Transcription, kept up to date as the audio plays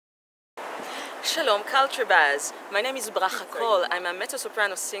Shalom, CultureBuzz. My name is Bracha Kol. I'm a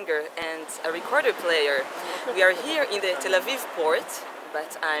mezzo-soprano singer and a recorder player. We are here in the Tel Aviv port,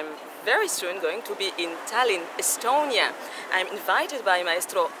 but I'm very soon going to be in Tallinn, Estonia. I'm invited by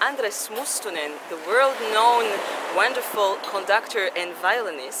Maestro Andres Mustonen, the world-known wonderful conductor and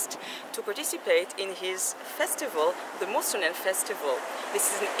violinist, to participate in his festival, the Mustonen Festival.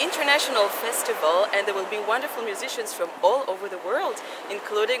 This is an international festival and there will be wonderful musicians from all over the world,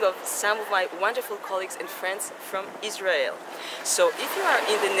 including of some of my wonderful colleagues and friends from Israel. So if you are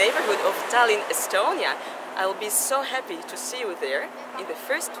in the neighborhood of Tallinn, Estonia, I will be so happy to see you there in the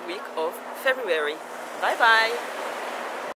first week of February. Bye bye!